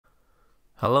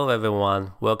Hello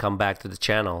everyone, welcome back to the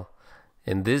channel.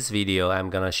 In this video,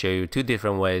 I'm gonna show you two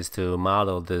different ways to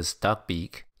model this duck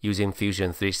beak using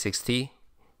Fusion 360.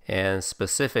 And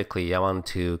specifically, I want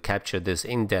to capture this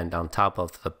indent on top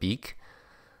of the beak.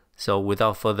 So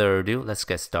without further ado, let's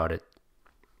get started.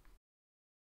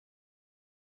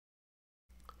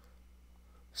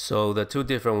 So the two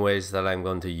different ways that I'm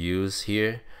going to use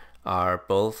here are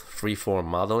both freeform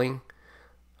modeling.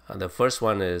 The first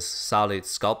one is solid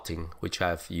sculpting, which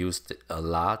I've used a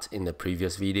lot in the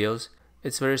previous videos.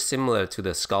 It's very similar to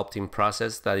the sculpting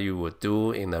process that you would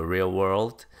do in the real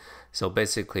world. So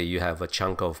basically you have a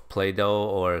chunk of Play-Doh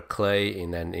or clay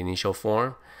in an initial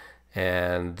form,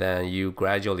 and then you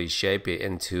gradually shape it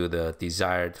into the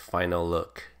desired final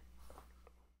look.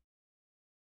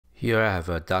 Here I have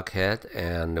a duck head,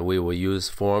 and we will use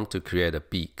form to create a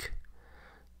beak.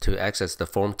 To access the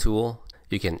form tool,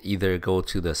 you can either go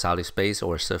to the solid space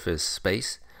or surface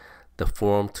space. The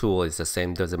form tool is the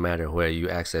same, doesn't matter where you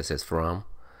access it from.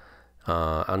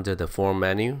 Under the form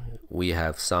menu, we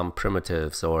have some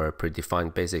primitives or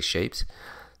predefined basic shapes.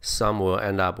 Some will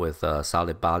end up with a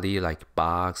solid body like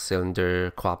box,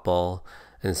 cylinder, quadball,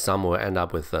 and some will end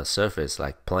up with a surface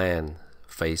like plane,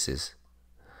 faces.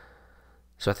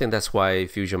 So I think that's why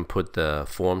Fusion put the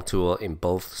form tool in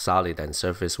both solid and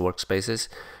surface workspaces,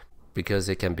 because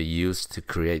it can be used to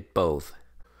create both.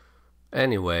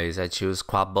 Anyways, I choose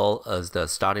quadball as the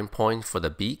starting point for the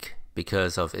beak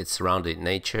because of its rounded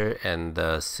nature and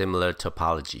the similar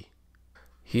topology.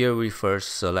 Here we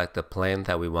first select the plane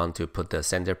that we want to put the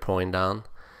center point on,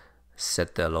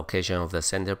 set the location of the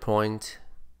center point,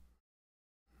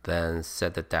 then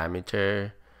set the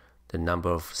diameter, the number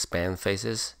of span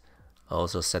faces,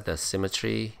 also set the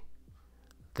symmetry.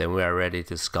 Then we are ready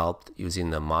to sculpt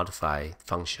using the modify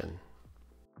function.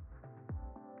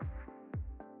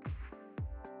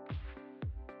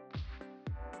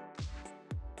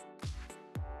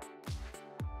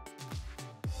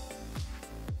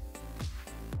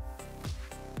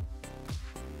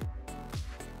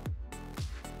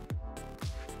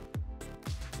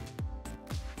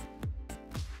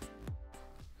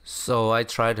 So I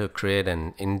try to create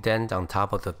an indent on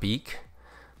top of the beak,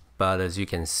 but as you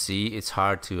can see, it's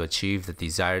hard to achieve the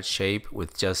desired shape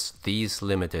with just these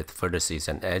limited vertices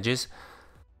and edges.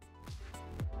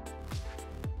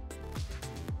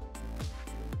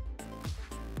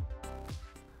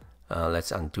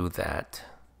 Let's undo that.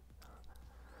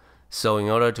 So in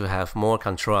order to have more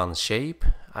control on the shape,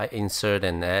 I insert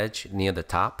an edge near the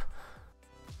top.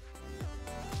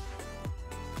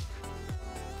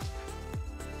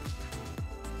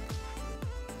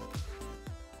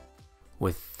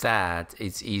 With that,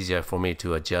 it's easier for me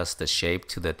to adjust the shape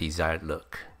to the desired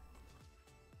look.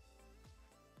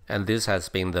 And this has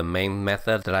been the main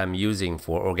method that I'm using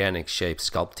for organic shape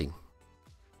sculpting.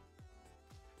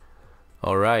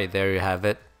 Alright, there you have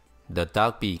it. The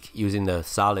duck beak using the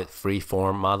solid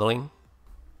freeform modeling.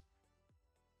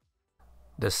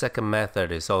 The second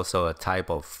method is also a type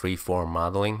of freeform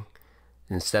modeling.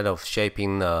 Instead of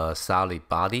shaping a solid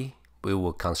body, we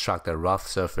will construct a rough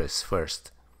surface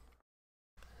first.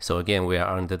 So again, we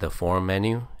are under the form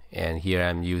menu, and here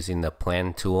I'm using the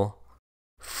plane tool.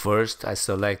 First, I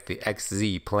select the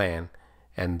XZ plane,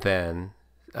 and then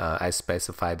I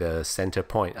specify the center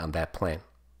point on that plane.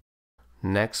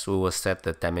 Next, we will set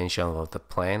the dimension of the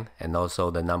plane and also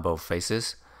the number of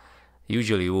faces.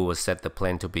 Usually, we will set the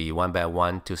plane to be 1 by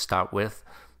 1 to start with,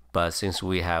 but since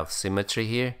we have symmetry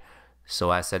here, so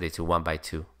I set it to 1 by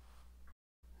 2.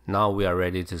 Now we are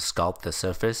ready to sculpt the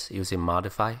surface using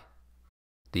modify.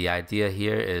 The idea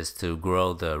here is to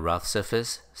grow the rough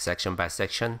surface section by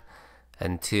section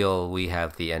until we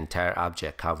have the entire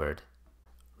object covered.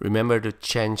 Remember to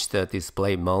change the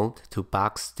display mode to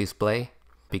box display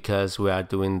because we are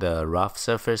doing the rough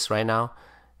surface right now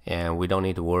and we don't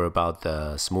need to worry about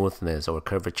the smoothness or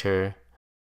curvature.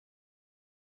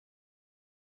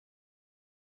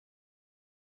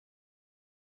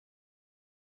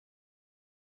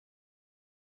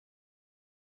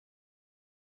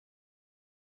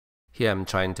 Here I'm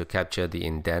trying to capture the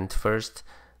indent first,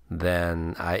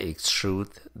 then I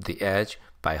extrude the edge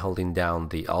by holding down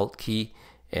the Alt key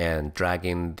and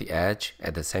dragging the edge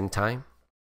at the same time.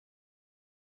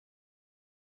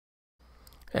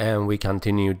 And we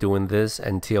continue doing this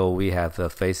until we have the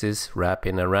faces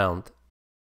wrapping around.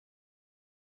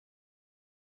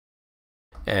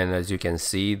 And as you can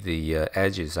see, the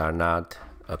edges are not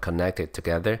connected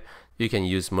together. You can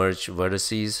use merge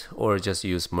vertices or just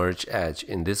use merge edge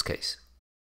in this case.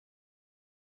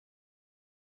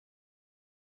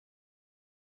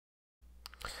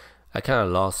 I kind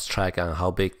of lost track on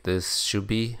how big this should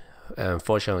be,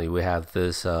 Unfortunately, we have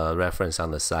this reference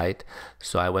on the side,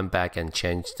 so I went back and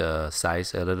changed the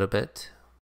size a little bit.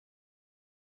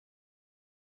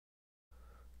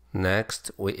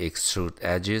 Next, we extrude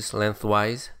edges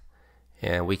lengthwise,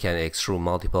 and we can extrude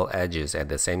multiple edges at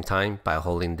the same time by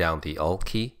holding down the Alt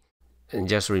key. And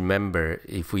just remember,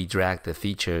 if we drag the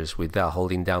features without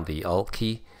holding down the Alt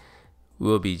key,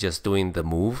 we'll be just doing the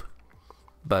move,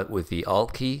 but with the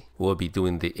Alt key, we'll be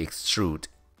doing the extrude.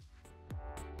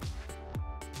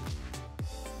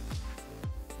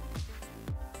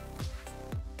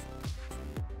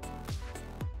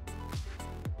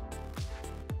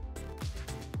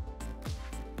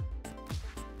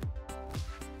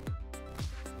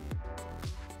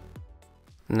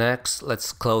 Next,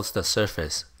 let's close the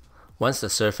surface. Once the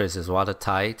surface is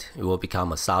watertight, it will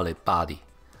become a solid body.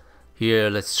 Here,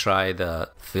 let's try the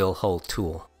fill hole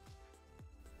tool.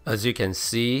 As you can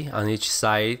see, on each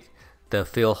side, the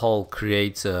fill hole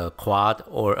creates a quad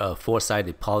or a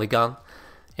four-sided polygon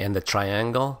and the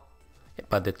triangle,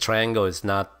 but the triangle is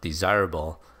not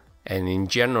desirable. And in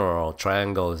general,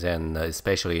 triangles and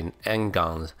especially in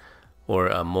n-gons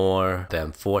or more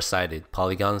than four-sided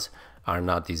polygons are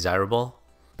not desirable,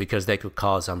 because they could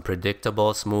cause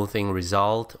unpredictable smoothing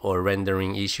result or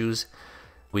rendering issues.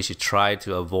 We should try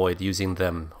to avoid using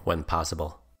them when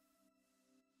possible.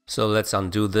 So let's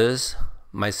undo this.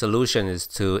 My solution is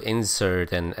to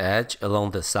insert an edge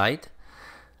along the side.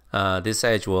 This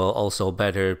edge will also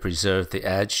better preserve the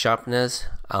edge sharpness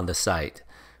on the side,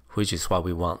 which is what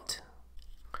we want.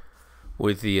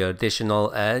 With the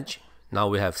additional edge, now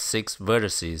we have 6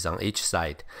 vertices on each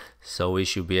side, so we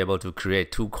should be able to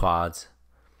create 2 quads.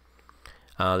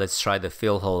 Let's try the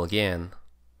fill hole again.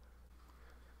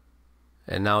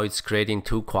 And now it's creating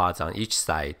 2 quads on each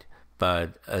side,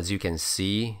 but as you can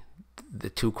see, the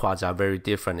 2 quads are very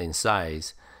different in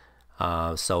size,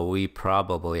 so we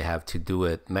probably have to do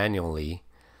it manually.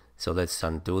 So let's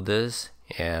undo this,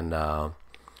 and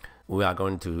we are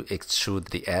going to extrude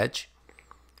the edge,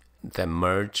 then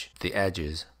merge the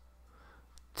edges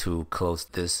to close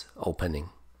this opening.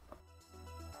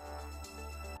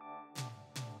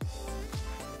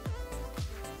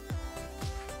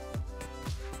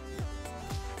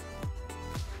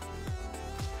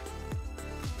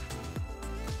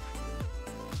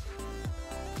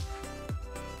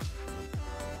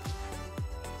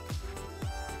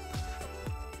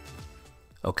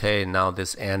 Okay, now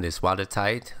this end is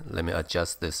watertight. Let me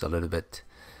adjust this a little bit.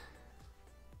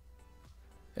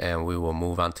 And we will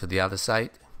move on to the other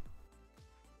side.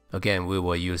 Again, we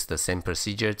will use the same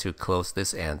procedure to close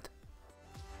this end.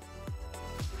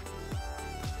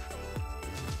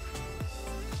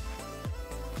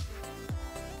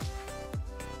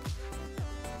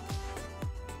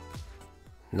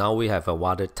 Now we have a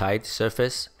watertight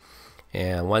surface,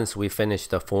 and once we finish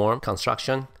the form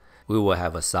construction, we will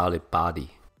have a solid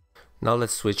body. Now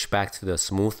let's switch back to the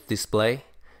smooth display,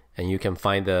 and you can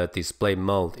find the display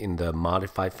mode in the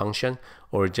modify function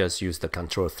or just use the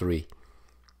Ctrl 3.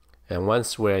 And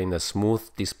once we're in the smooth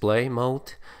display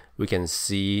mode, we can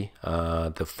see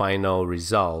the final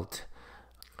result.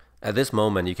 At this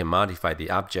moment, you can modify the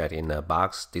object in the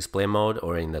box display mode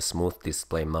or in the smooth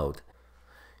display mode.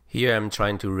 Here I'm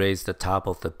trying to raise the top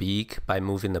of the beak by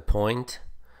moving the point,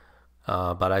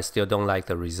 but I still don't like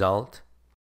the result.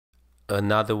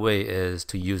 Another way is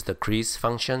to use the crease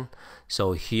function.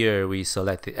 So here we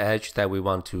select the edge that we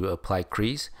want to apply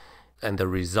crease, and the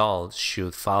result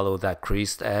should follow that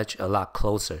creased edge a lot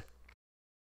closer.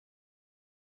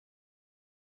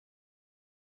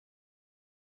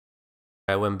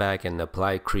 I went back and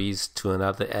applied crease to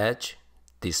another edge,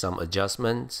 did some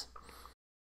adjustments.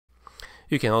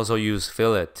 You can also use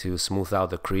fillet to smooth out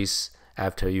the crease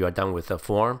after you are done with the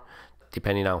form,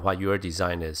 depending on what your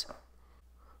design is.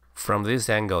 From this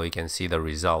angle, you can see the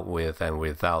result with and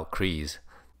without crease.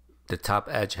 The top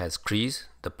edge has crease,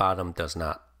 the bottom does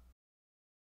not.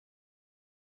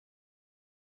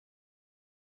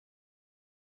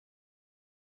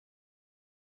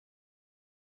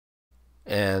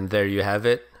 And there you have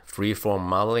it, freeform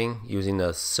modeling using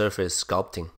the surface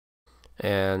sculpting.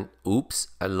 And oops,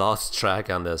 I lost track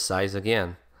on the size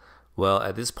again. Well,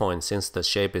 at this point, since the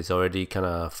shape is already kind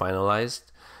of finalized,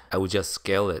 I would just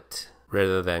scale it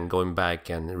rather than going back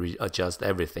and readjust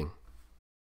everything.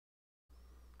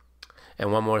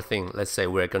 And one more thing, let's say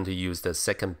we're going to use the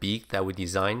second beak that we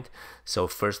designed. So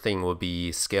first thing will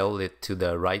be scale it to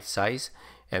the right size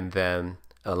and then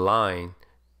align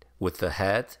with the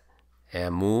head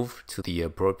and move to the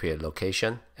appropriate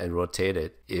location and rotate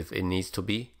it if it needs to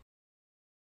be.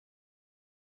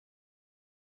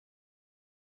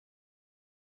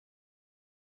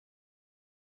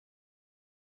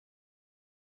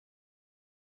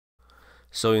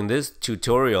 So in this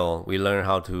tutorial, we learn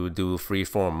how to do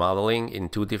freeform modeling in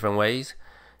 2 different ways.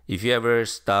 If you ever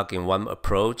stuck in one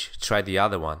approach, try the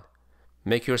other one.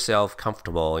 Make yourself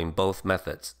comfortable in both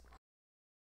methods.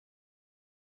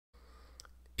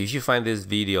 If you find this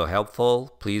video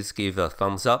helpful, please give a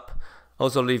thumbs up.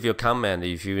 Also leave your comment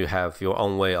if you have your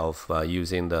own way of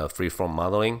using the freeform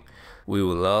modeling. We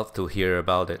would love to hear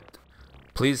about it.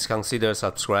 Please consider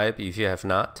subscribe if you have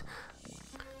not.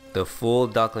 The full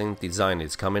duckling design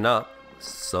is coming up,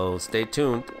 so stay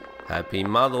tuned. Happy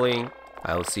modeling!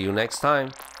 I'll see you next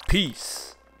time. Peace!